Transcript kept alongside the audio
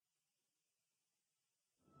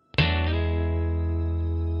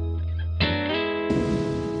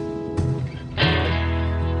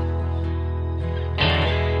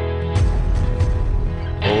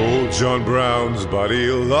John Brown's body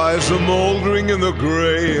lies a-mouldering in the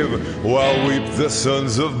grave, while weep the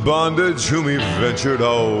sons of bondage whom he ventured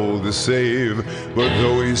all to save. But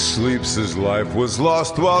though he sleeps, his life was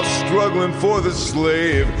lost while struggling for the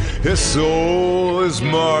slave. His soul is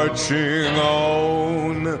marching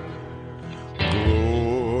on.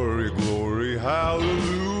 Glory, glory,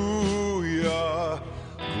 hallelujah.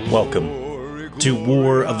 Welcome to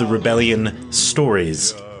War of the Rebellion,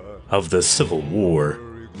 Stories of the Civil War.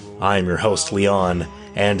 I'm your host, Leon,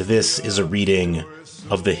 and this is a reading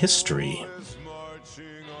of the history.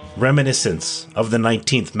 Reminiscences of the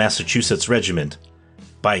 19th Massachusetts Regiment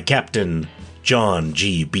by Captain John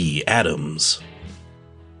G. B. Adams.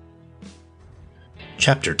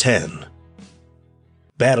 Chapter 10.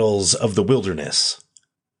 Battles of the Wilderness,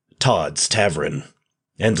 Todd's Tavern,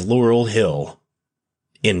 and Laurel Hill.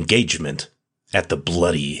 Engagement at the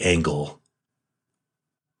Bloody Angle.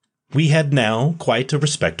 We had now quite a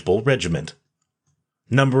respectable regiment,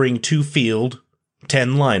 numbering 2 field,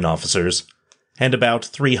 10 line officers, and about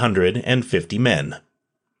 350 men.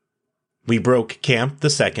 We broke camp the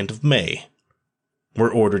 2nd of May,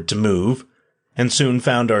 were ordered to move, and soon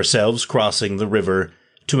found ourselves crossing the river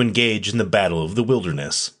to engage in the Battle of the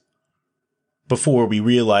Wilderness, before we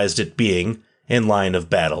realized it being in line of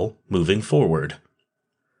battle moving forward.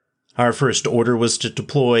 Our first order was to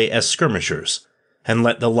deploy as skirmishers, and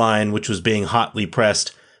let the line which was being hotly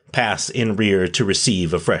pressed pass in rear to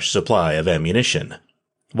receive a fresh supply of ammunition,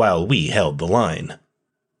 while we held the line.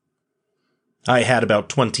 I had about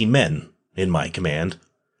 20 men in my command.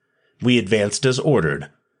 We advanced as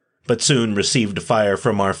ordered, but soon received a fire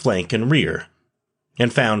from our flank and rear,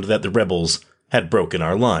 and found that the rebels had broken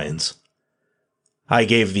our lines. I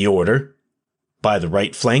gave the order, by the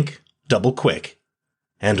right flank, double quick,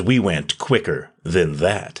 and we went quicker than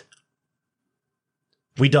that.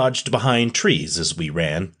 We dodged behind trees as we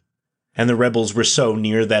ran, and the rebels were so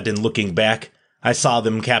near that in looking back, I saw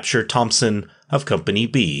them capture Thompson of Company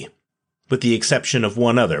B. With the exception of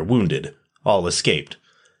one other wounded, all escaped,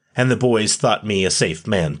 and the boys thought me a safe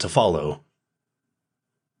man to follow.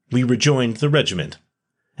 We rejoined the regiment,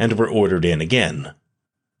 and were ordered in again.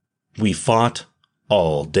 We fought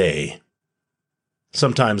all day.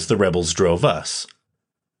 Sometimes the rebels drove us.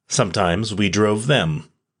 Sometimes we drove them.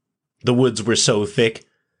 The woods were so thick,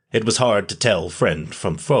 it was hard to tell friend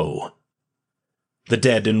from foe. The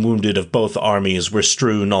dead and wounded of both armies were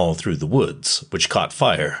strewn all through the woods, which caught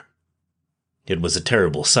fire. It was a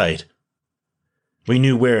terrible sight. We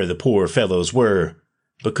knew where the poor fellows were,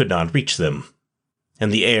 but could not reach them,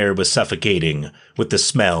 and the air was suffocating with the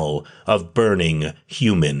smell of burning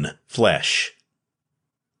human flesh.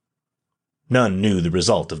 None knew the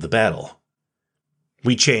result of the battle.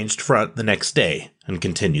 We changed front the next day and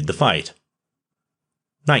continued the fight.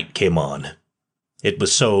 Night came on. It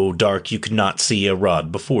was so dark you could not see a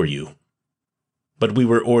rod before you. But we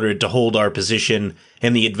were ordered to hold our position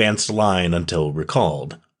in the advanced line until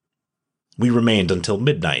recalled. We remained until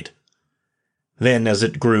midnight. Then, as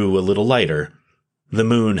it grew a little lighter, the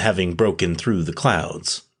moon having broken through the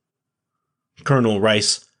clouds, Colonel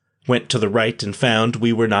Rice went to the right and found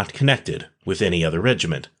we were not connected with any other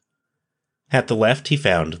regiment. At the left he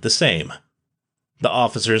found the same. The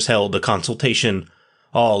officers held a consultation.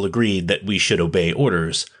 All agreed that we should obey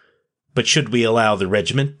orders, but should we allow the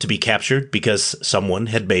regiment to be captured because someone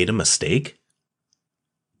had made a mistake?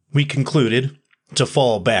 We concluded to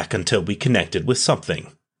fall back until we connected with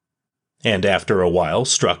something, and after a while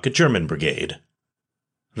struck a German brigade.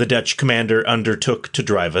 The Dutch commander undertook to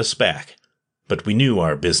drive us back, but we knew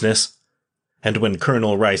our business, and when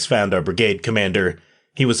Colonel Rice found our brigade commander,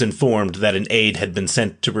 he was informed that an aide had been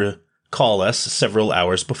sent to recall us several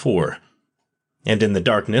hours before, and in the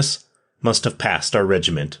darkness must have passed our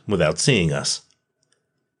regiment without seeing us.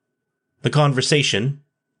 The conversation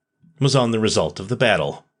was on the result of the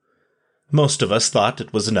battle. Most of us thought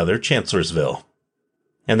it was another Chancellorsville,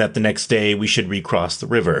 and that the next day we should recross the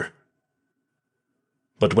river.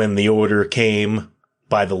 But when the order came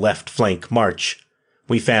by the left flank march,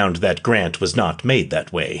 we found that Grant was not made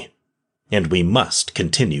that way, and we must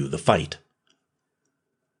continue the fight.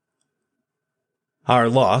 Our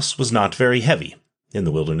loss was not very heavy in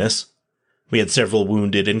the Wilderness. We had several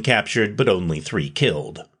wounded and captured, but only 3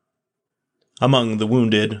 killed. Among the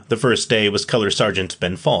wounded, the first day was Color Sergeant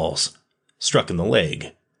Ben Falls, struck in the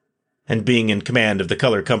leg, and being in command of the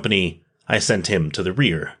color company, I sent him to the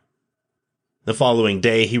rear. The following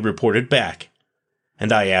day he reported back,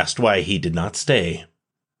 and I asked why he did not stay.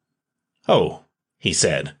 "Oh," he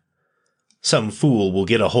said, "some fool will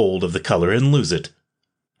get a hold of the color and lose it.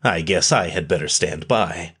 I guess I had better stand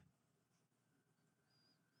by."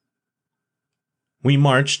 We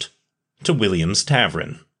marched to William's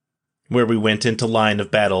Tavern, where we went into line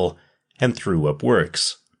of battle and threw up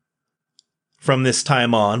works. From this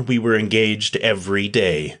time on, we were engaged every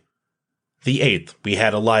day. The 8th, we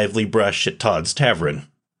had a lively brush at Todd's Tavern,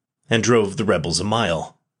 and drove the rebels a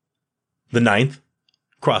mile. The 9th,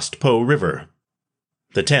 crossed Po River.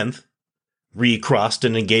 The 10th, recrossed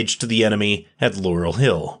and engaged the enemy at Laurel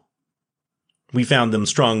Hill. We found them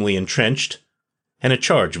strongly entrenched, and a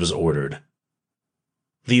charge was ordered.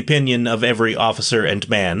 The opinion of every officer and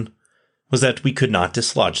man was that we could not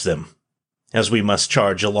dislodge them, as we must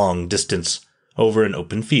charge a long distance over an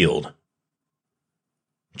open field.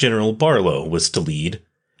 General Barlow was to lead,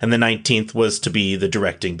 and the 19th was to be the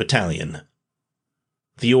directing battalion.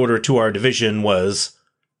 The order to our division was,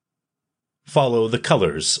 "Follow the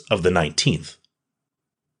colors of the 19th."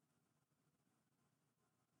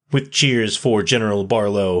 With cheers for General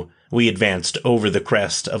Barlow, we advanced over the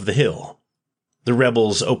crest of the hill, the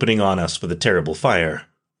rebels opening on us with a terrible fire.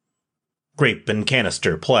 Grape and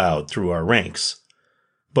canister plowed through our ranks.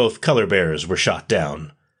 Both color bearers were shot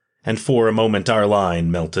down, and for a moment our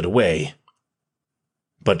line melted away.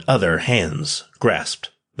 But other hands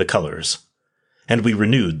grasped the colors, and we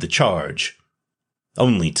renewed the charge,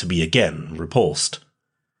 only to be again repulsed.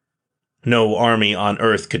 No army on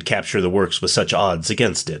earth could capture the works with such odds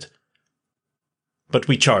against it. But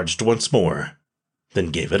we charged once more,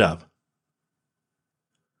 then gave it up.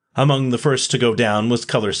 Among the first to go down was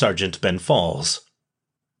Color Sergeant Ben Falls.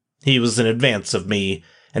 He was in advance of me,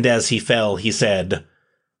 and as he fell, he said,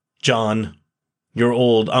 "John, your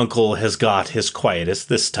old uncle has got his quietus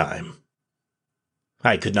this time."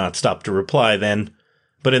 I could not stop to reply then,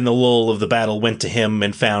 but in the lull of the battle went to him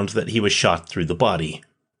and found that he was shot through the body.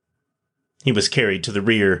 He was carried to the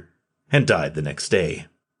rear and died the next day.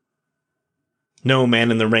 No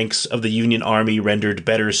man in the ranks of the Union Army rendered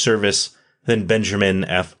better service than Benjamin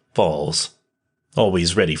F. Falls,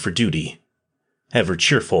 always ready for duty, ever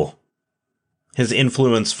cheerful. His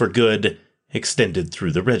influence for good extended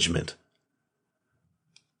through the regiment.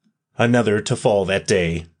 Another to fall that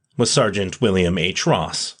day was Sergeant William H.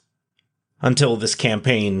 Ross. Until this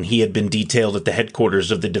campaign, he had been detailed at the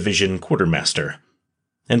headquarters of the division quartermaster,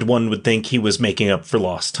 and one would think he was making up for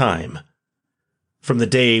lost time. From the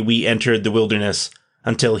day we entered the wilderness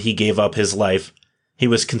until he gave up his life, he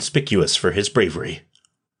was conspicuous for his bravery.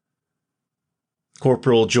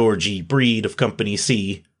 Corporal George E. Breed of Company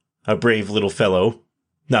C, a brave little fellow,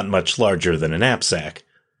 not much larger than a knapsack,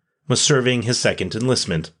 was serving his second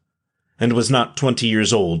enlistment, and was not 20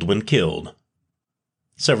 years old when killed.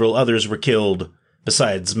 Several others were killed,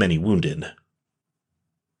 besides many wounded.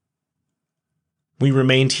 We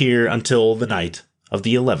remained here until the night of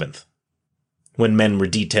the 11th, when men were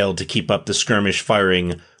detailed to keep up the skirmish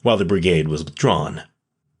firing while the brigade was withdrawn.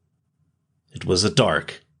 It was a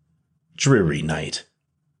dark, dreary night,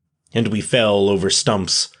 and we fell over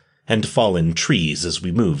stumps and fallen trees as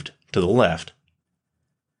we moved to the left.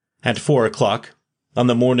 At 4 o'clock, on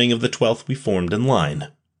the morning of the 12th, we formed in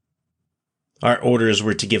line. Our orders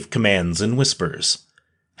were to give commands in whispers,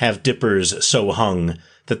 have dippers so hung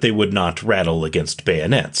that they would not rattle against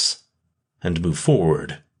bayonets, and move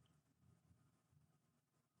forward.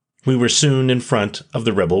 We were soon in front of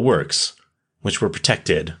the rebel works, which were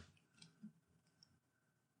protected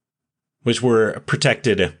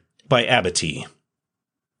by abatis.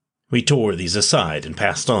 We tore these aside and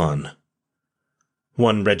passed on.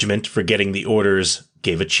 One regiment, forgetting the orders,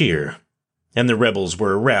 gave a cheer, and the rebels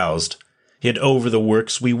were aroused, yet over the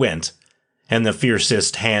works we went, and the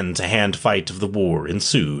fiercest hand-to-hand fight of the war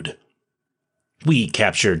ensued. We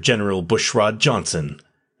captured General Bushrod Johnson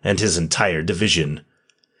and his entire division,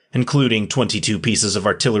 including 22 pieces of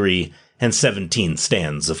artillery and 17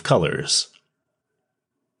 stands of colors.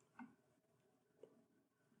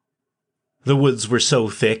 The woods were so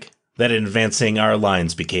thick that in advancing our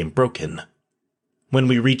lines became broken. When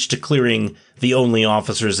we reached a clearing, the only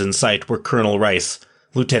officers in sight were Colonel Rice,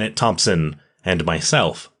 Lieutenant Thompson, and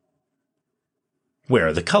myself. "Where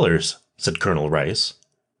are the colors?" said Colonel Rice.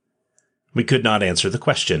 We could not answer the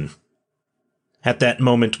question. At that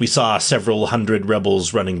moment we saw several hundred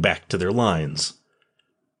rebels running back to their lines.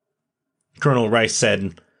 Colonel Rice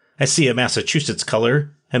said, "I see a Massachusetts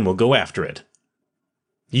color, and we'll go after it.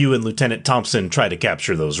 You and Lieutenant Thompson try to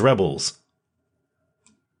capture those rebels."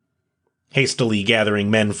 Hastily gathering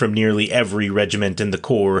men from nearly every regiment in the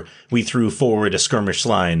corps, we threw forward a skirmish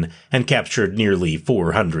line and captured nearly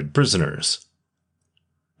 400 prisoners.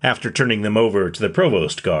 After turning them over to the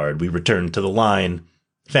provost guard, we returned to the line,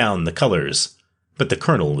 found the colors, but the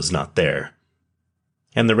colonel was not there.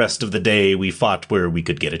 And the rest of the day we fought where we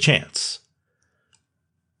could get a chance.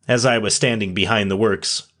 As I was standing behind the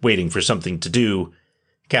works, waiting for something to do,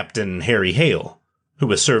 Captain Harry Hale, who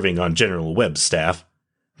was serving on General Webb's staff,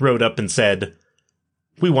 rode up and said,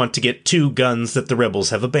 "We want to get 2 guns that the rebels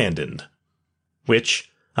have abandoned, which,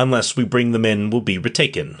 unless we bring them in, will be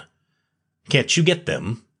retaken. Can't you get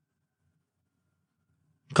them?"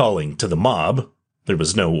 Calling to the mob, there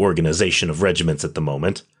was no organization of regiments at the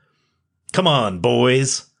moment, "Come on,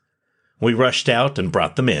 boys!" We rushed out and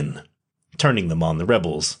brought them in, turning them on the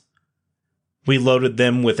rebels. We loaded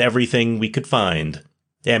them with everything we could find,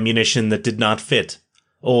 ammunition that did not fit,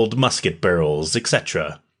 old musket barrels,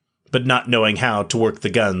 etc. But not knowing how to work the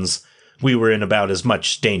guns, we were in about as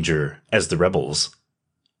much danger as the rebels.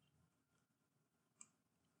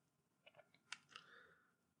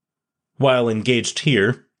 While engaged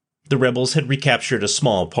here, the rebels had recaptured a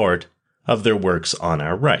small part of their works on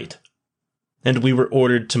our right, and we were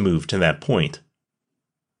ordered to move to that point.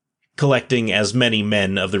 Collecting as many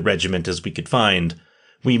men of the regiment as we could find,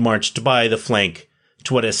 we marched by the flank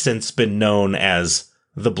to what has since been known as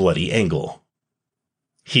the Bloody Angle.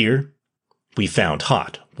 Here, we found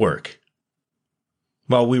hot work.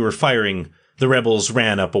 While we were firing, the rebels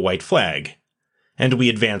ran up a white flag, and we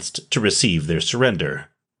advanced to receive their surrender.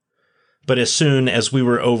 But as soon as we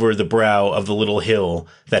were over the brow of the little hill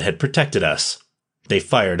that had protected us, they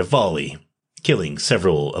fired a volley, killing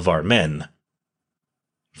several of our men.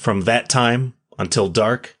 From that time until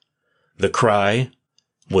dark, the cry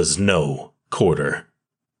was "no quarter."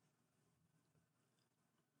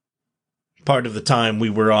 Part of the time we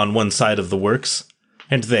were on one side of the works,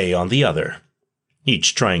 and they on the other,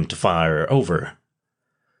 each trying to fire over.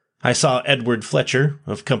 I saw Edward Fletcher,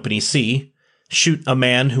 of Company C, shoot a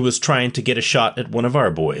man who was trying to get a shot at one of our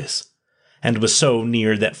boys, and was so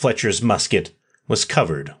near that Fletcher's musket was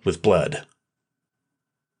covered with blood.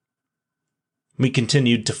 We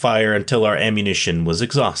continued to fire until our ammunition was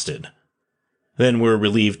exhausted. Then were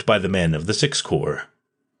relieved by the men of the Sixth Corps.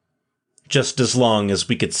 Just as long as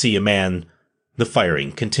we could see a man, the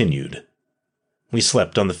firing continued. We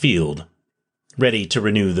slept on the field, ready to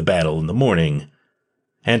renew the battle in the morning,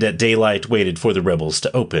 and at daylight waited for the rebels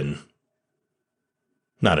to open.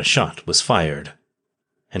 Not a shot was fired,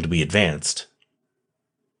 and we advanced.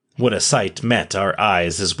 What a sight met our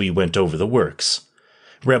eyes as we went over the works.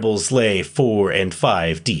 Rebels lay 4 and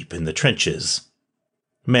 5 deep in the trenches.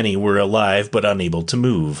 Many were alive but unable to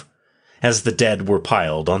move, as the dead were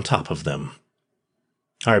piled on top of them.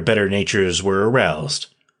 Our better natures were aroused.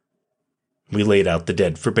 We laid out the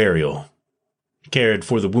dead for burial, cared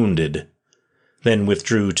for the wounded, then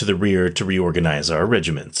withdrew to the rear to reorganize our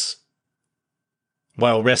regiments.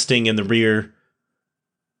 While resting in the rear,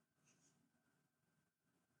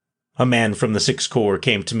 a man from the Sixth Corps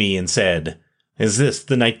came to me and said, "Is this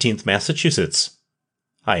the 19th Massachusetts?"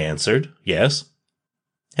 I answered, "Yes."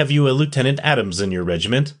 "Have you a Lieutenant Adams in your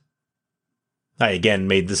regiment?" I again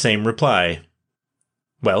made the same reply.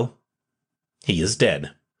 "Well, he is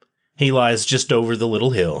dead. He lies just over the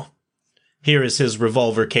little hill. Here is his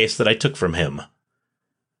revolver case that I took from him."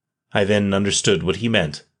 I then understood what he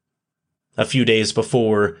meant. A few days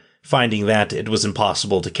before, finding that it was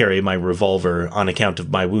impossible to carry my revolver on account of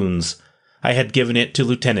my wounds, I had given it to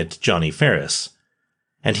Lieutenant Johnny Ferris,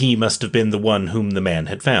 and he must have been the one whom the man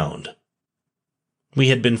had found. We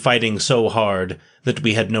had been fighting so hard that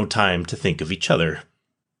we had no time to think of each other.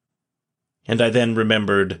 And I then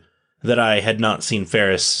remembered that I had not seen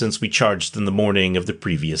Ferris since we charged in the morning of the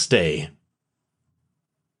previous day.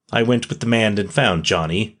 I went with the man and found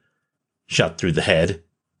Johnny, shot through the head,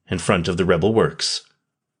 in front of the rebel works.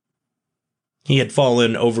 He had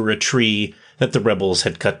fallen over a tree that the rebels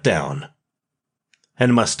had cut down,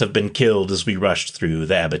 and must have been killed as we rushed through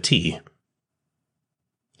the abattis.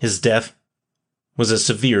 His death was a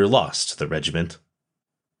severe loss to the regiment.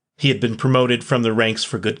 He had been promoted from the ranks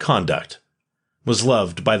for good conduct, was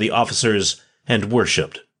loved by the officers, and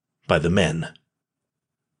worshipped by the men.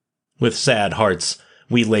 With sad hearts,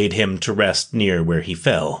 we laid him to rest near where he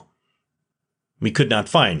fell. We could not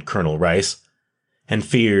find Colonel Rice, and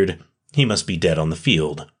feared he must be dead on the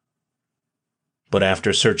field. But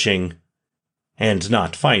after searching, and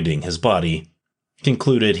not finding his body,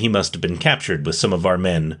 concluded he must have been captured with some of our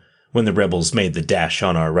men when the rebels made the dash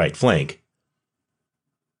on our right flank.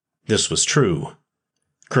 This was true.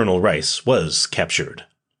 Colonel Rice was captured,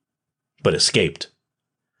 but escaped,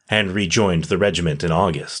 and rejoined the regiment in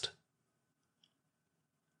August.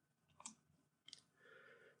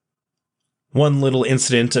 One little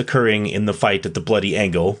incident occurring in the fight at the Bloody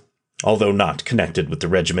Angle, although not connected with the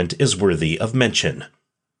regiment, is worthy of mention.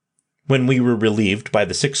 When we were relieved by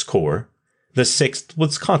the Sixth Corps, the 6th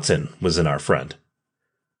Wisconsin was in our front.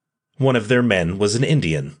 One of their men was an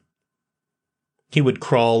Indian. He would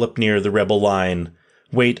crawl up near the rebel line,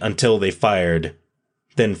 wait until they fired,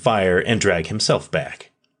 then fire and drag himself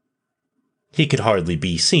back. He could hardly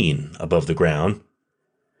be seen above the ground.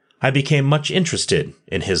 I became much interested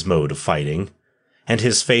in his mode of fighting, and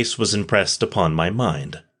his face was impressed upon my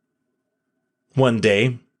mind. One day,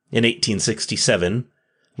 in 1867,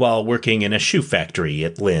 while working in a shoe factory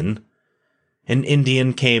at Lynn, an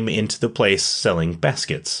Indian came into the place selling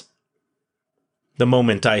baskets. The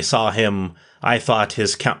moment I saw him, I thought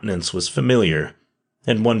his countenance was familiar,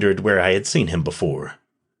 and wondered where I had seen him before.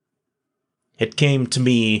 It came to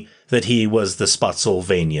me that he was the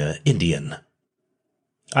Spotsylvania Indian.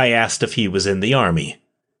 I asked if he was in the army,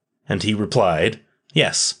 and he replied,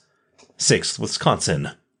 "Yes, 6th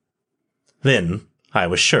Wisconsin." Then I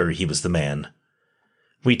was sure he was the man.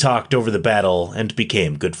 We talked over the battle and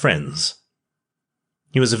became good friends.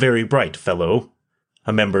 He was a very bright fellow,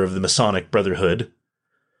 a member of the Masonic Brotherhood,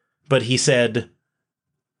 but he said,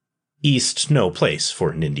 "East no place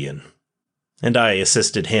for an Indian," and I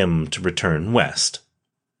assisted him to return west.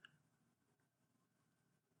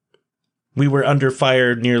 We were under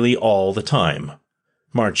fire nearly all the time,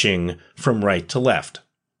 marching from right to left,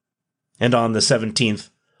 and on the 17th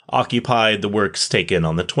occupied the works taken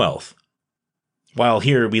on the 12th. While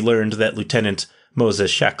here we learned that Lieutenant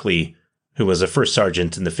Moses Shackley, who was a first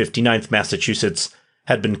sergeant in the 59th Massachusetts,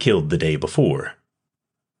 had been killed the day before.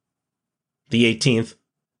 The 18th,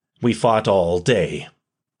 we fought all day,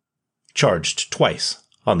 charged twice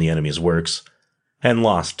on the enemy's works, and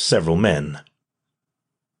lost several men.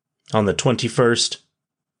 On the 21st,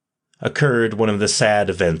 occurred one of the sad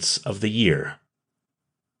events of the year.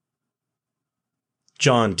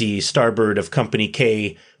 John D. Starbird of Company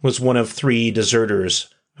K was one of 3 deserters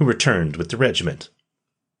who returned with the regiment.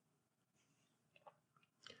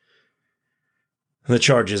 The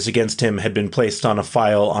charges against him had been placed on a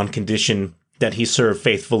file on condition that he serve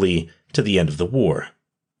faithfully to the end of the war.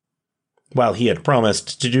 While he had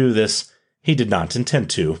promised to do this, he did not intend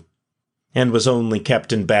to, and was only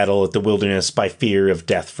kept in battle at the Wilderness by fear of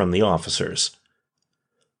death from the officers.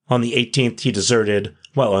 On the 18th he deserted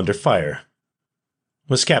while under fire,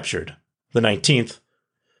 was captured the 19th,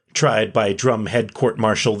 tried by Drumhead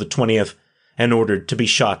Court-Martial the 20th, and ordered to be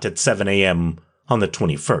shot at 7 a.m. on the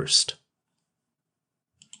 21st.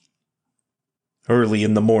 Early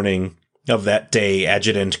in the morning of that day,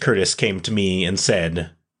 Adjutant Curtis came to me and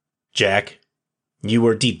said, "Jack, you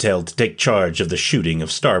are detailed to take charge of the shooting of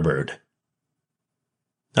Starbird."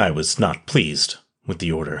 I was not pleased with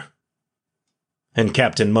the order. And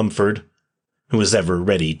Captain Mumford, who was ever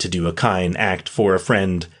ready to do a kind act for a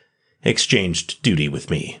friend, exchanged duty with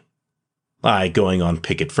me, I going on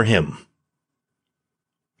picket for him.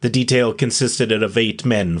 The detail consisted of 8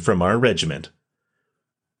 men from our regiment.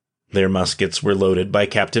 Their muskets were loaded by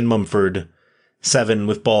Captain Mumford, 7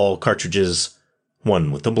 with ball cartridges,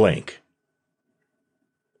 1 with a blank.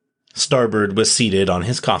 Starbird was seated on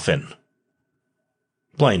his coffin,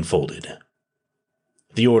 blindfolded.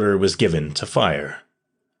 The order was given to fire.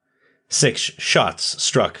 6 shots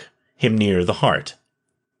struck him near the heart.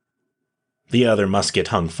 The other musket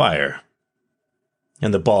hung fire,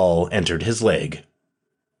 and the ball entered his leg.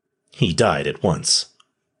 He died at once.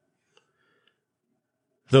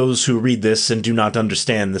 Those who read this and do not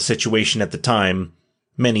understand the situation at the time,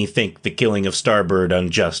 many think the killing of Starbird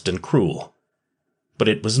unjust and cruel. But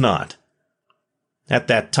it was not. At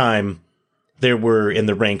that time, there were in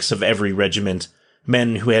the ranks of every regiment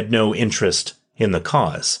men who had no interest in the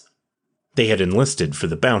cause. They had enlisted for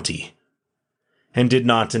the bounty, and did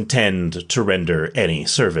not intend to render any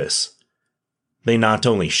service. They not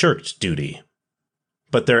only shirked duty,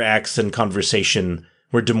 but their acts and conversation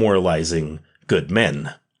were demoralizing good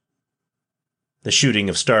men. The shooting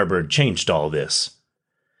of Starbird changed all this.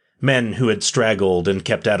 Men who had straggled and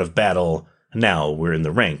kept out of battle now were in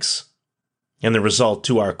the ranks, and the result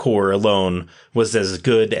to our corps alone was as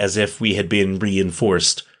good as if we had been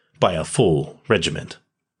reinforced by a full regiment.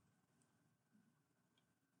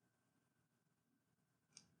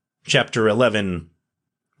 Chapter 11.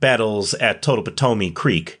 Battles at Totopotomoy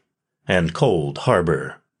Creek and Cold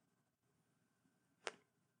Harbor.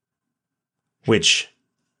 Which,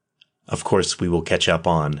 of course, we will catch up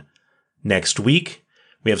on next week.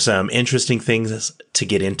 We have some interesting things to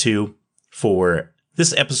get into for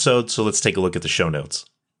this episode, so let's take a look at the show notes.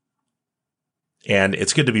 And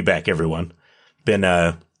it's good to be back, everyone. Been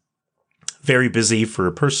very busy for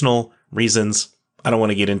personal reasons. I don't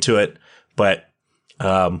want to get into it, but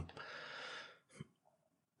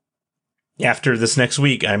after this next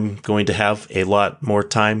week, I'm going to have a lot more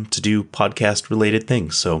time to do podcast-related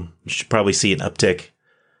things, so you should probably see an uptick.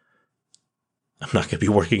 I'm not going to be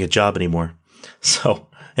working a job anymore. So,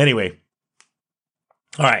 anyway.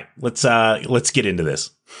 All right, let's get into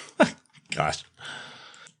this. Gosh.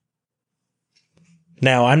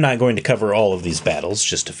 Now, I'm not going to cover all of these battles,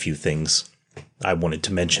 just a few things I wanted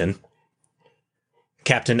to mention.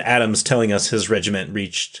 Captain Adams telling us his regiment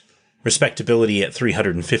reached respectability at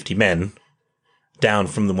 350 men, down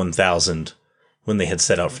from the 1,000 when they had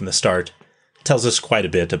set out from the start, tells us quite a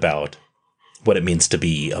bit about what it means to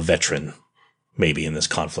be a veteran, maybe, in this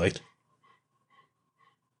conflict.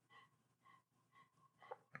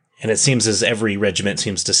 And it seems as every regiment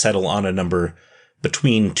seems to settle on a number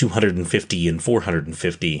between 250 and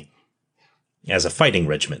 450 as a fighting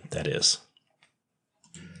regiment, that is.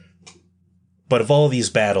 But of all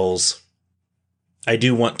these battles, I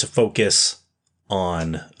do want to focus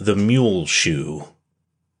on the mule shoe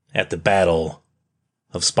at the Battle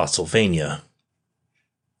of Spotsylvania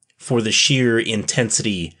for the sheer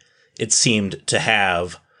intensity it seemed to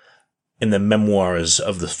have in the memoirs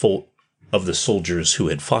of the soldiers who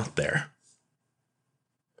had fought there.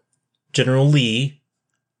 General Lee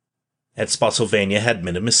at Spotsylvania had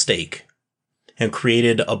made a mistake and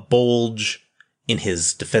created a bulge in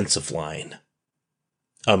his defensive line.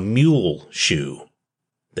 A mule shoe,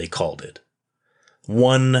 they called it.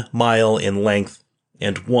 1 mile in length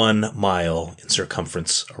and 1 mile in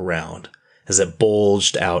circumference around, as it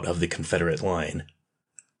bulged out of the Confederate line.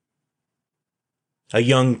 A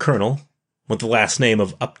young colonel, with the last name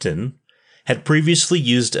of Upton, had previously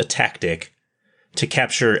used a tactic to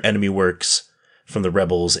capture enemy works from the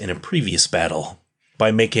rebels in a previous battle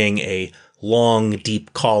by making a long,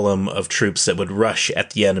 deep column of troops that would rush at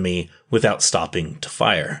the enemy without stopping to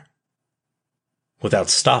fire, without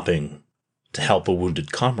stopping to help a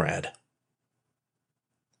wounded comrade.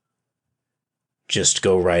 Just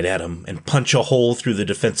go right at him and punch a hole through the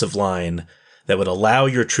defensive line that would allow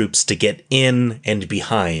your troops to get in and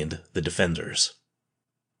behind the defenders.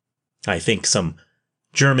 I think some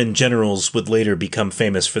German generals would later become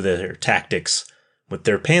famous for their tactics with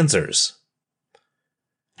their panzers.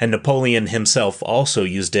 And Napoleon himself also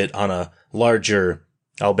used it on a larger,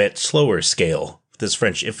 albeit slower scale with his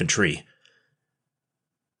French infantry,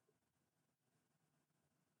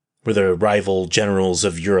 where the rival generals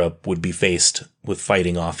of Europe would be faced with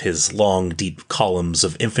fighting off his long, deep columns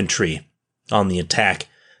of infantry on the attack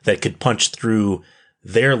that could punch through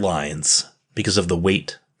their lines because of the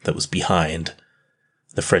weight that was behind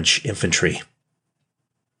the French infantry.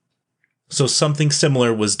 So something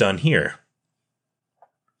similar was done here.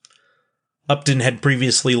 Upton had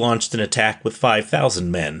previously launched an attack with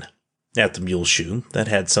 5,000 men at the Mule Shoe that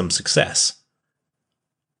had some success.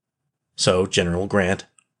 So General Grant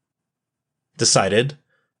decided,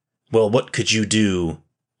 well, what could you do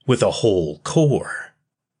with a whole corps?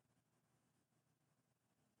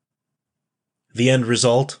 The end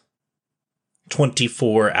result?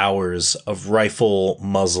 24 hours of rifle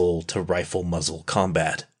muzzle to rifle muzzle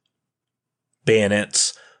combat.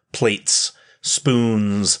 Bayonets, plates,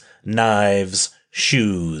 spoons, knives,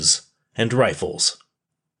 shoes, and rifles.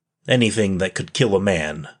 Anything that could kill a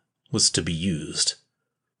man was to be used.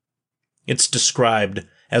 It's described,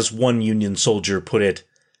 as one Union soldier put it,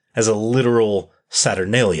 as a literal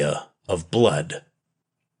saturnalia of blood.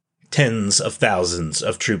 Tens of thousands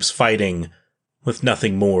of troops fighting with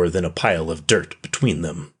nothing more than a pile of dirt between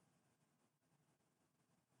them.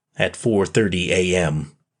 At 4:30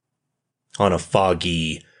 a.m., on a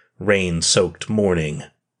foggy, rain-soaked morning,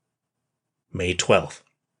 May 12th,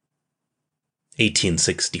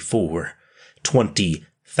 1864,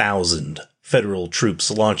 20,000 Federal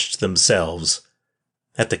troops launched themselves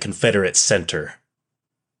at the Confederate center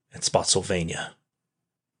at Spotsylvania.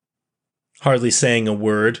 Hardly saying a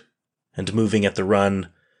word and moving at the run,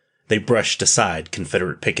 they brushed aside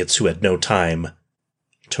Confederate pickets who had no time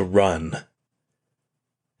to run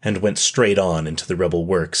and went straight on into the rebel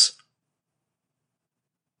works,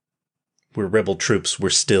 where rebel troops were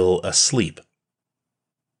still asleep.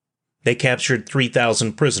 They captured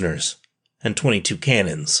 3,000 prisoners and 22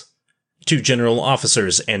 cannons, 2 general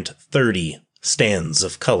officers, and 30 stands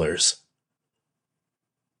of colors.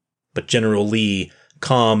 But General Lee,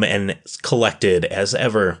 calm and collected as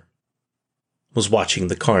ever, was watching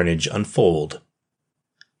the carnage unfold.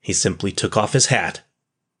 He simply took off his hat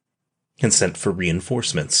and sent for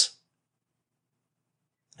reinforcements.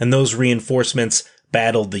 And those reinforcements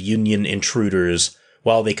battled the Union intruders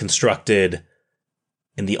while they constructed,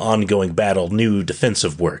 in the ongoing battle, new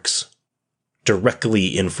defensive works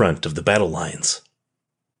directly in front of the battle lines.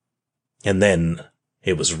 And then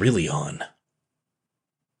it was really on.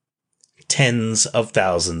 Tens of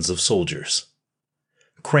thousands of soldiers,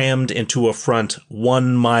 crammed into a front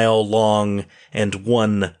 1 mile long and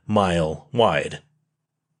 1 mile wide.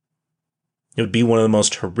 It would be one of the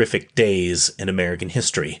most horrific days in American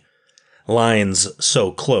history. Lines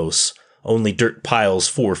so close, only dirt piles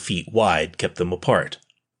 4 feet wide kept them apart.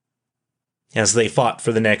 As they fought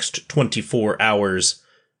for the next 24 hours,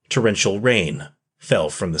 torrential rain fell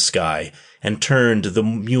from the sky and turned the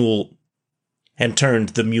mule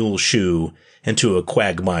shoe into a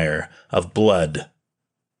quagmire of blood,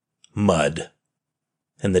 mud,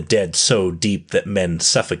 and the dead so deep that men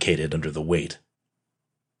suffocated under the weight.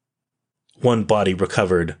 One body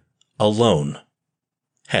recovered, alone,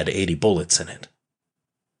 had 80 bullets in it.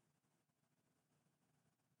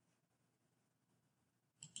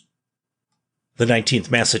 The 19th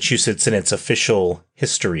Massachusetts, in its official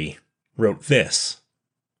history, wrote this.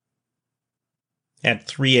 At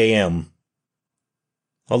 3 a.m.,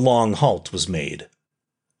 a long halt was made,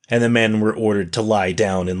 and the men were ordered to lie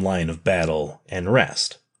down in line of battle and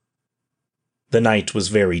rest. The night was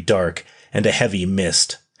very dark, and a heavy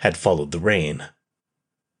mist had followed the rain.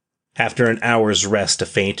 After an hour's rest, a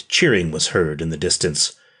faint cheering was heard in the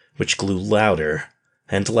distance, which grew louder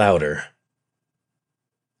and louder.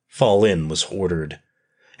 Fall in was ordered,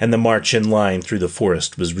 and the march in line through the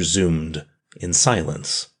forest was resumed in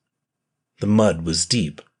silence. The mud was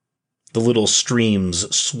deep, the little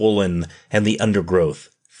streams swollen, and the undergrowth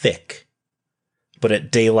thick. But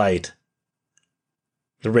at daylight,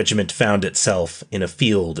 the regiment found itself in a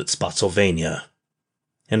field at Spotsylvania,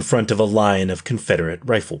 in front of a line of Confederate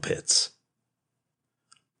rifle pits.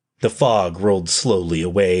 The fog rolled slowly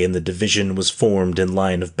away, and the division was formed in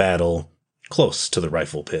line of battle close to the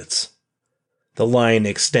rifle pits. The line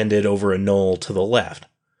extended over a knoll to the left,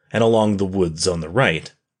 and along the woods on the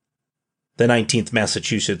right. The 19th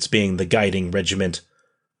Massachusetts being the guiding regiment,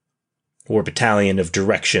 or battalion of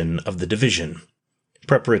direction of the division,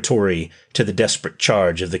 preparatory to the desperate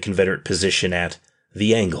charge of the Confederate position at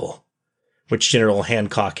the Angle, which General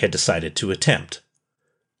Hancock had decided to attempt.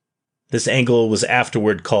 This angle was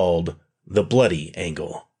afterward called the Bloody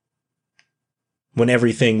Angle. When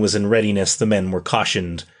everything was in readiness, the men were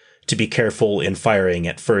cautioned to be careful in firing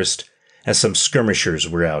at first, as some skirmishers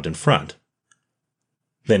were out in front.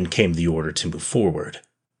 Then came the order to move forward.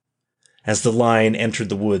 As the line entered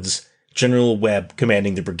the woods, General Webb,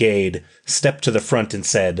 commanding the brigade, stepped to the front and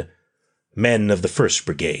said, "Men of the 1st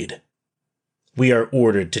Brigade, we are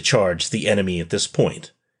ordered to charge the enemy at this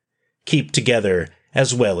point. Keep together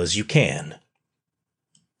as well as you can.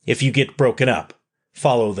 If you get broken up,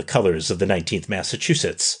 follow the colors of the 19th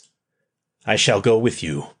Massachusetts. I shall go with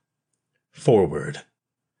you. Forward."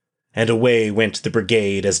 And away went the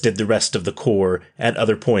brigade, as did the rest of the corps at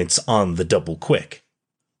other points on the double quick.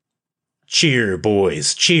 "Cheer,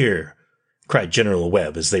 boys, cheer!" cried General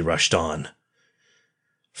Webb as they rushed on.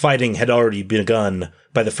 Fighting had already begun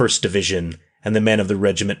by the 1st Division, and the men of the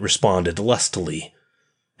regiment responded lustily,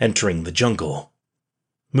 entering the jungle.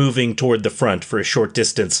 Moving toward the front for a short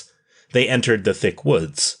distance, they entered the thick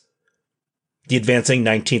woods. The advancing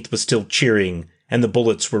 19th was still cheering, and the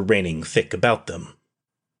bullets were raining thick about them.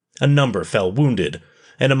 A number fell wounded,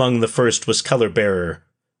 and among the first was color-bearer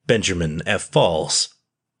Benjamin F. Falls,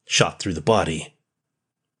 shot through the body.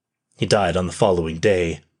 He died on the following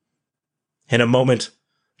day. In a moment,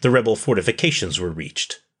 the rebel fortifications were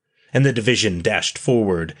reached, and the division dashed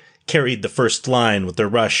forward, carried the first line with their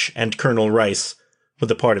rush, and Colonel Rice,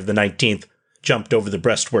 with a part of the 19th, jumped over the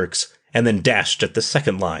breastworks, and then dashed at the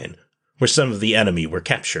second line, where some of the enemy were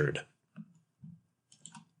captured.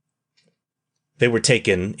 They were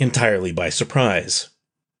taken entirely by surprise,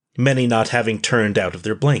 many not having turned out of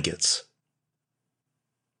their blankets.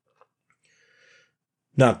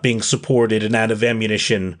 Not being supported and out of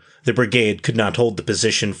ammunition, the brigade could not hold the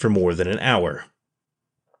position for more than an hour.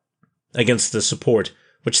 Against the support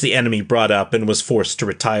which the enemy brought up, and was forced to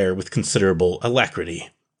retire with considerable alacrity.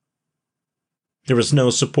 There was no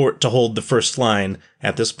support to hold the first line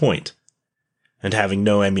at this point, and having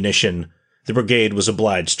no ammunition, the brigade was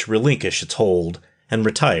obliged to relinquish its hold and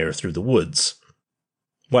retire through the woods.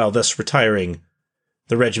 While thus retiring,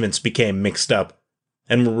 the regiments became mixed up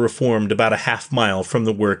and were reformed about a half-mile from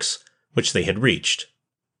the works which they had reached.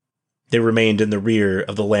 They remained in the rear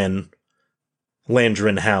of the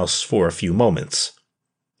Landrin house for a few moments,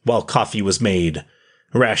 while coffee was made,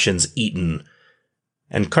 rations eaten,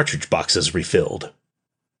 and cartridge boxes refilled.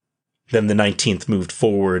 Then the 19th moved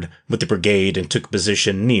forward with the brigade and took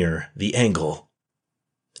position near the Angle,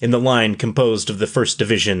 in the line composed of the 1st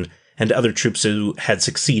Division and other troops who had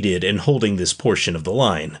succeeded in holding this portion of the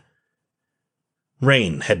line.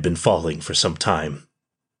 Rain had been falling for some time,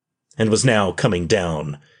 and was now coming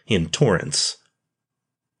down in torrents.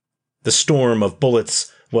 The storm of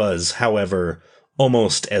bullets was, however,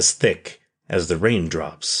 almost as thick as the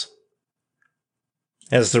raindrops.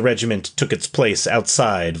 As the regiment took its place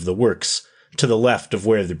outside of the works, to the left of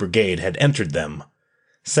where the brigade had entered them,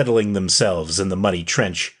 settling themselves in the muddy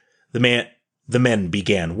trench, the men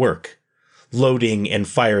began work, loading and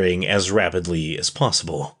firing as rapidly as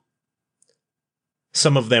possible.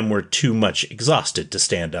 Some of them were too much exhausted to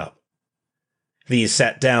stand up. These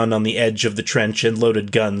sat down on the edge of the trench and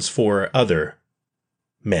loaded guns for other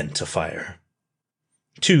men to fire.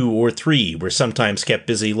 2 or 3 were sometimes kept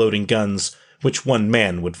busy loading guns which one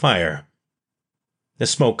man would fire. The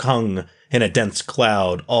smoke hung in a dense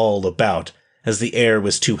cloud all about, as the air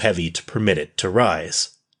was too heavy to permit it to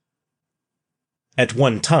rise. At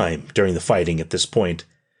one time during the fighting at this point,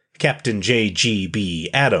 Captain J.G.B.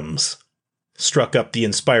 Adams struck up the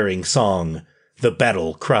inspiring song, "The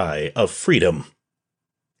Battle Cry of Freedom."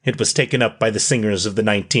 It was taken up by the singers of the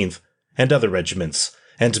 19th and other regiments,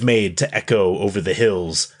 and made to echo over the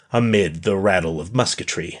hills amid the rattle of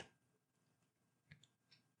musketry.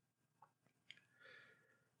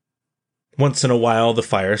 Once in a while the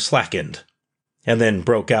fire slackened, and then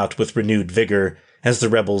broke out with renewed vigor as the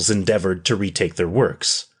rebels endeavored to retake their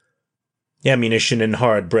works. Ammunition and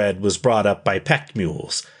hard bread was brought up by pack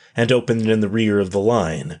mules and opened in the rear of the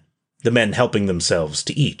line, the men helping themselves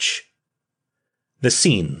to each. The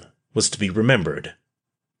scene was to be remembered.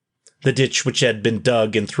 The ditch which had been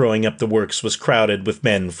dug in throwing up the works was crowded with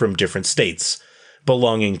men from different states,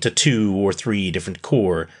 belonging to 2 or 3 different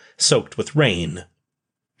corps, soaked with rain,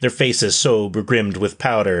 their faces so begrimed with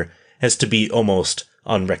powder as to be almost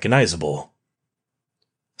unrecognizable.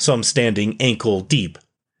 Some standing ankle-deep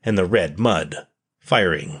in the red mud,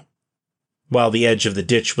 firing, while the edge of the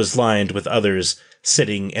ditch was lined with others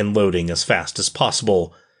sitting and loading as fast as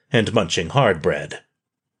possible and munching hard bread,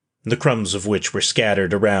 the crumbs of which were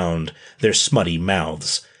scattered around their smutty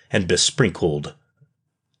mouths and besprinkled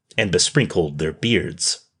their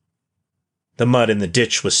beards. The mud in the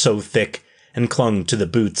ditch was so thick and clung to the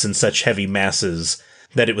boots in such heavy masses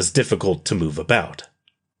that it was difficult to move about.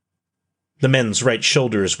 The men's right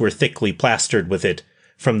shoulders were thickly plastered with it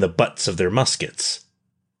from the butts of their muskets.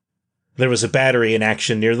 There was a battery in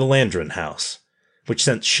action near the Landron house, which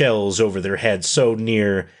sent shells over their heads so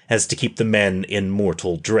near as to keep the men in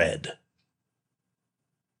mortal dread.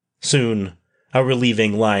 Soon, a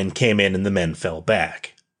relieving line came in and the men fell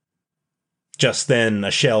back. Just then,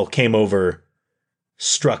 a shell came over,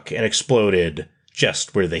 struck and exploded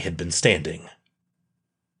just where they had been standing.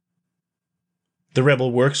 The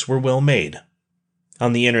rebel works were well made.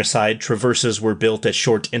 On the inner side, traverses were built at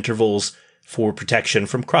short intervals for protection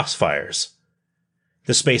from crossfires.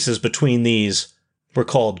 The spaces between these were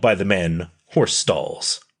called by the men horse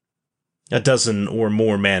stalls. 12 or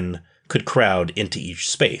more men could crowd into each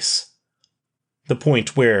space. The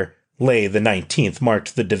point where lay the 19th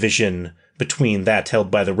marked the division between that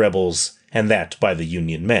held by the rebels and that by the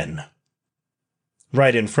Union men.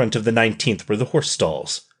 Right in front of the 19th were the horse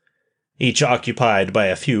stalls, each occupied by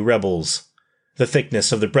a few rebels, the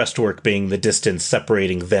thickness of the breastwork being the distance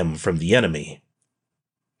separating them from the enemy.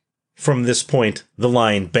 From this point, the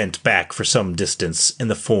line bent back for some distance in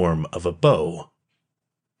the form of a bow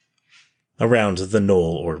around the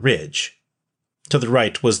knoll or ridge. To the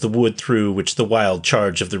right was the wood through which the wild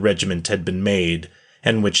charge of the regiment had been made,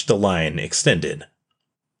 and which the line extended.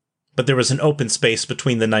 But there was an open space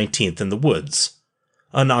between the 19th and the woods,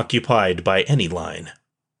 unoccupied by any line.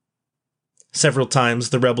 Several times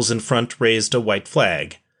the rebels in front raised a white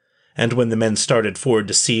flag, and when the men started forward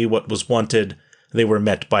to see what was wanted, they were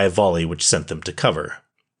met by a volley which sent them to cover.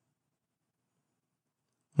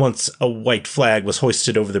 Once a white flag was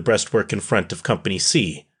hoisted over the breastwork in front of Company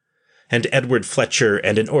C, and Edward Fletcher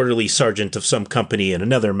and an orderly sergeant of some company in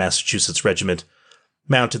another Massachusetts regiment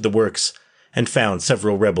mounted the works and found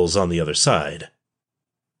several rebels on the other side.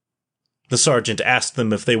 The sergeant asked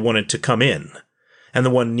them if they wanted to come in, and the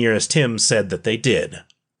one nearest him said that they did.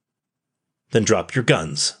 "Then drop your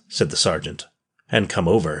guns," said the sergeant, "and come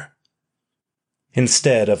over."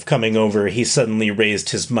 Instead of coming over, he suddenly raised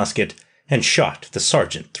his musket and shot the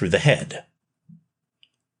sergeant through the head.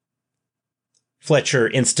 Fletcher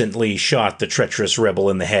instantly shot the treacherous rebel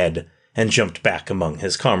in the head and jumped back among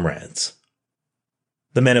his comrades.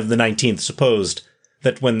 The men of the 19th supposed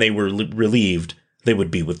that when they were relieved, they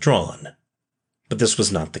would be withdrawn. But this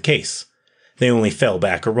was not the case. They only fell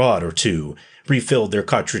back a rod or two, refilled their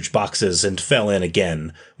cartridge boxes, and fell in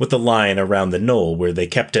again, with the line around the knoll where they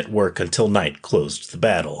kept at work until night closed the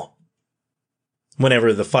battle.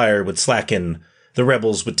 Whenever the fire would slacken, the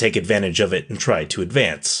rebels would take advantage of it and try to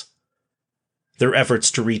advance. Their efforts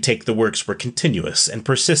to retake the works were continuous and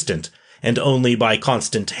persistent, and only by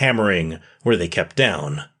constant hammering were they kept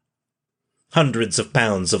down. Hundreds of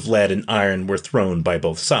pounds of lead and iron were thrown by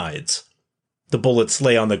both sides. The bullets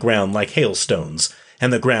lay on the ground like hailstones,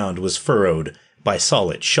 and the ground was furrowed by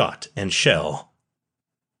solid shot and shell.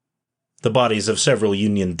 The bodies of several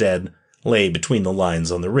Union dead lay between the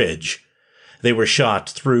lines on the ridge. They were shot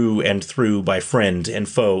through and through by friend and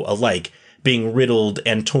foe alike, being riddled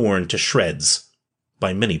and torn to shreds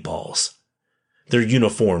by Minié-Balls. Their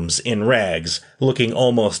uniforms in rags, looking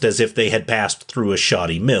almost as if they had passed through a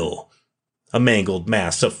shoddy mill. A mangled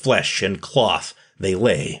mass of flesh and cloth they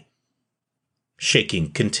lay,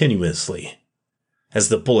 shaking continuously as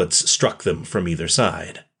the bullets struck them from either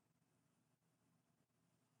side.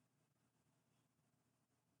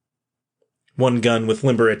 One gun with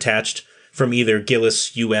limber attached from either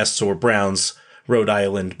Gillis, U.S. or Brown's Rhode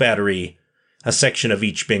Island battery, a section of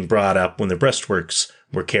each being brought up when the breastworks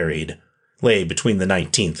were carried, lay between the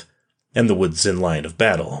 19th and the woods in line of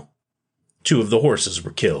battle. 2 of the horses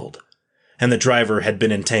were killed, and the driver had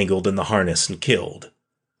been entangled in the harness and killed.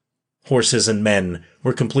 Horses and men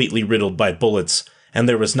were completely riddled by bullets, and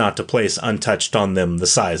there was not a place untouched on them the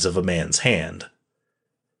size of a man's hand.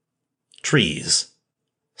 Trees,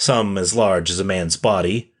 some as large as a man's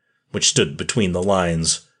body, which stood between the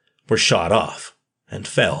lines, were shot off and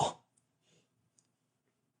fell.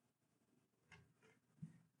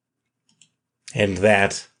 And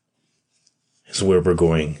that is where we're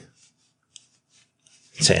going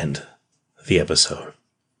to end the episode.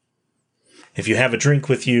 If you have a drink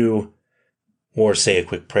with you, or say a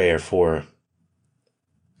quick prayer for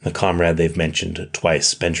the comrade they've mentioned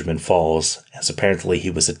twice, Benjamin Falls, as apparently he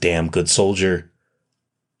was a damn good soldier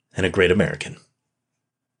and a great American.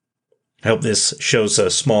 I hope this shows a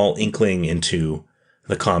small inkling into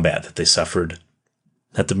the combat that they suffered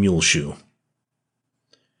at the Mule Shoe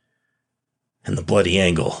and the Bloody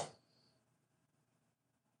Angle.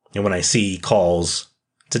 And when I see calls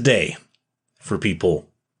today for people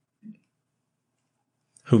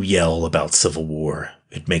who yell about civil war,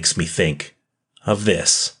 it makes me think of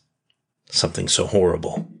this, something so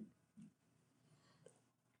horrible.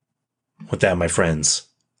 With that, my friends,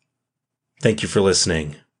 thank you for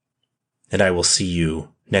listening, and I will see you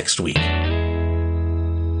next week.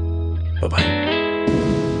 Bye-bye.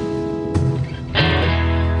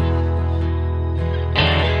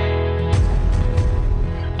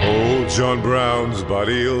 John Brown's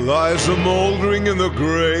body lies a-mouldering in the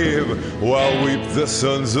grave, while weep the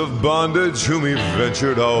sons of bondage whom he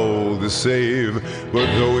ventured all to save. But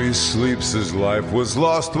though he sleeps, his life was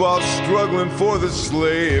lost while struggling for the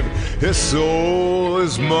slave. His soul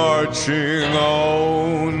is marching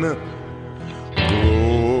on.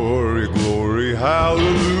 Glory, glory,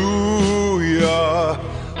 hallelujah.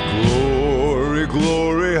 Glory,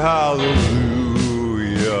 glory, hallelujah.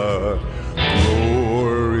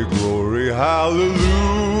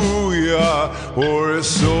 Hallelujah, for his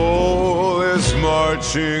soul is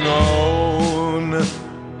marching on.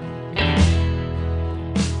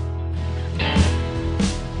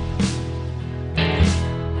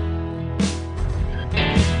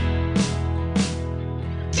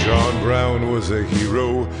 John Brown was a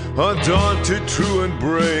hero, undaunted, true and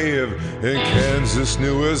brave. In Kansas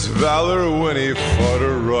knew his valor when he fought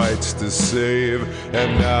our rights to save.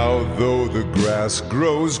 And now though the grass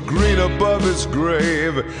grows green above his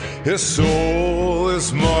grave, his soul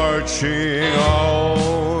is marching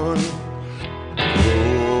on.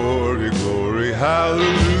 Glory, glory, hallelujah.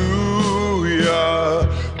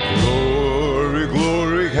 Glory,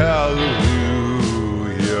 glory, hallelujah.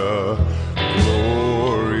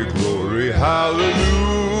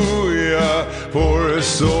 Hallelujah, for his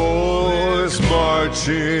soul is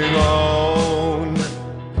marching on.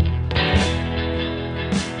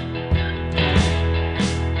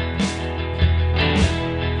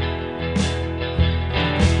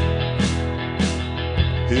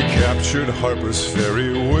 He captured Harper's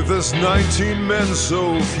Ferry with his 19 men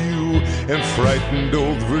so few, and frightened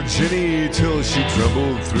old Virginia till she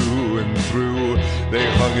trembled through and through. They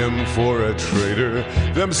hung him for a traitor,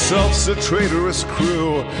 themselves a traitorous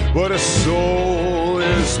crew, but his soul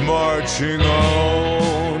is marching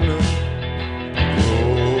on.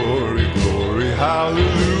 Glory, glory, hallelujah.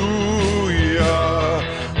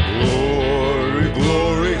 Glory,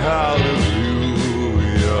 glory, hallelujah.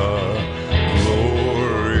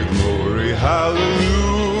 Glory, glory,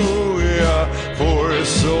 hallelujah, for his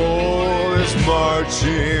soul is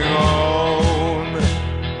marching on.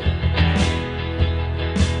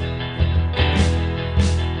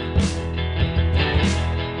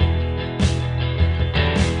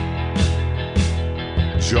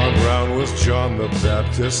 John Brown was John the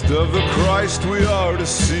Baptist, of the Christ we are to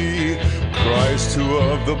see. Christ who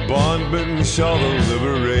of the bondman shall the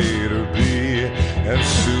liberator be. And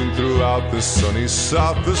soon throughout the sunny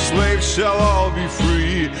south the slaves shall all be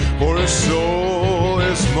free, for his soul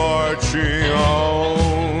is marching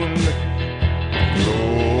on.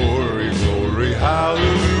 Glory, glory, hallelujah.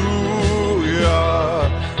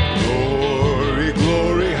 Glory,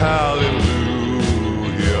 glory, hallelujah.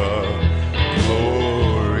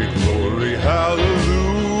 Glory, glory,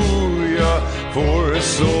 hallelujah. For his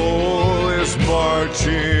soul is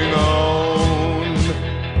marching on.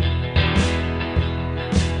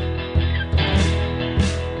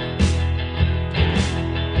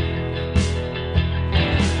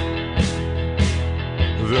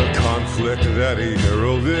 The conflict that he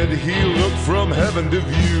heralded, he looked from heaven to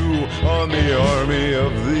view on the army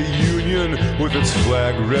of the Union with its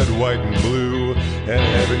flag red, white, and blue. And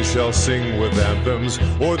heaven shall sing with anthems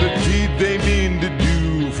o'er the deed they mean to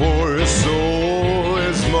do, for his soul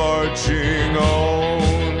is marching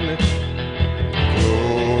on.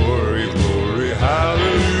 Glory, glory,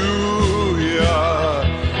 hallelujah.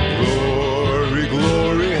 Glory,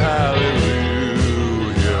 glory, hallelujah.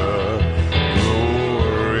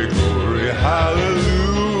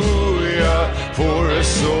 Hallelujah, for his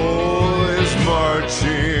soul is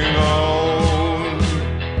marching on.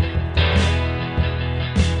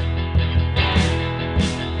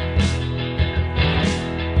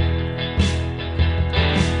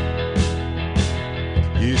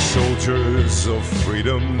 Ye soldiers of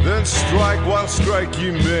freedom, then strike while strike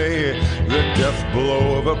ye may, the death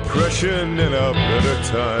blow of oppression in a better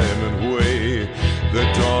time and way. The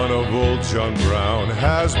dawn of old John Brown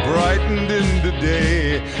has brightened into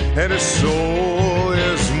day, and his soul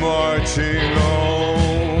is marching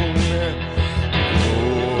on.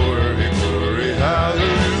 Glory, glory,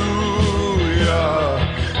 hallelujah.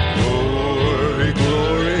 Glory,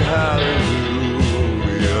 glory, hallelujah.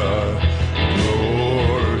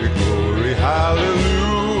 Glory, glory,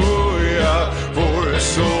 hallelujah. For his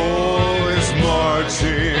soul is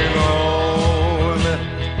marching on.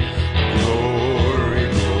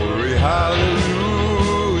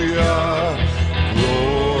 Hallelujah,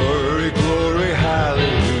 glory, glory,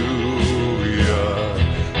 hallelujah.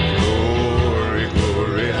 Glory,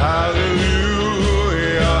 glory,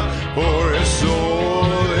 hallelujah. For his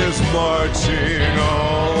soul is marching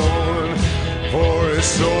on. For his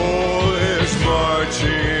soul